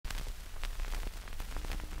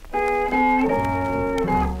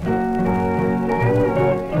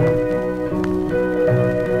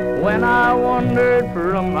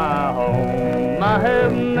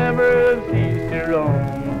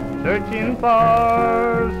searching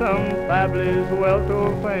for some fabulous wealth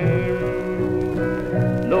or fame.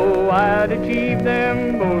 Though I'd achieved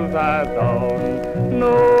them both, I thought,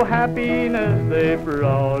 no happiness they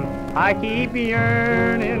brought. I keep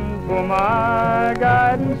yearning for my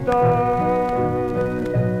guiding star.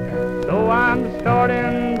 So I'm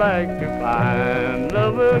starting back to find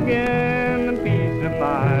love again and peace of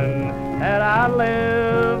mind that I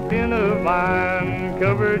left in a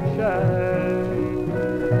vine-covered shack.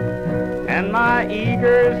 And my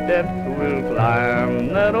eager steps will climb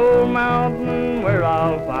that old mountain where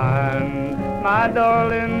I'll find my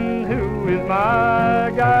darling who is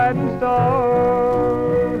my guiding star.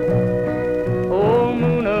 Oh,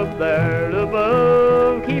 moon up there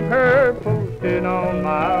above, keep her posted on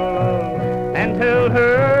my love, and tell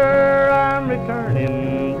her I'm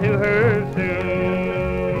returning to her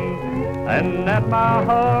soon, and that my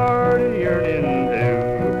heart is yearning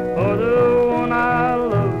to for the one I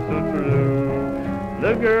love so true,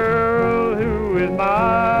 the girl who is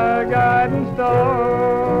my guiding star.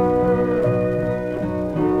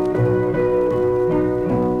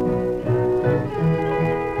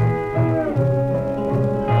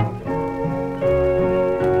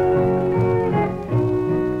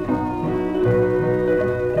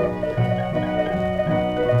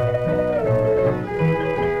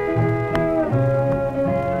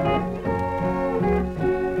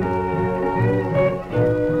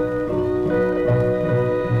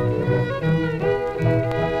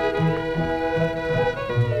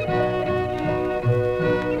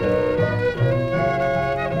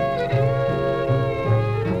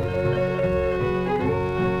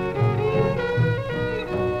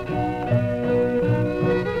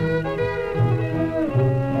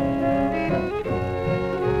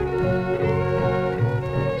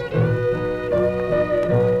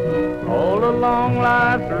 Along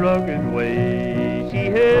life's rugged way, she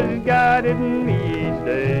has guided me each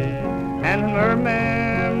day, and her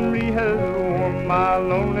memory has warmed my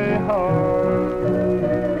lonely heart.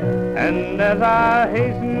 And as I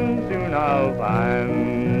hasten, soon I'll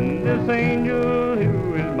find this angel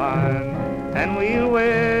who is mine, and we'll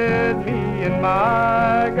wed me and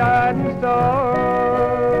my guiding star.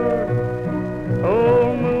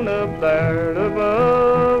 Oh, moon up there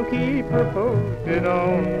above, keep her posted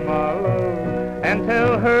on my love, and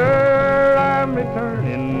tell her I'm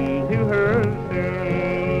returning to her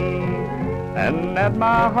soon, and that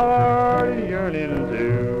my heart is yearning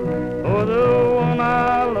to for the one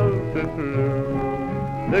I love so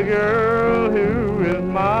true, the girl who is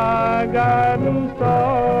my guiding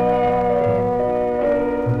star.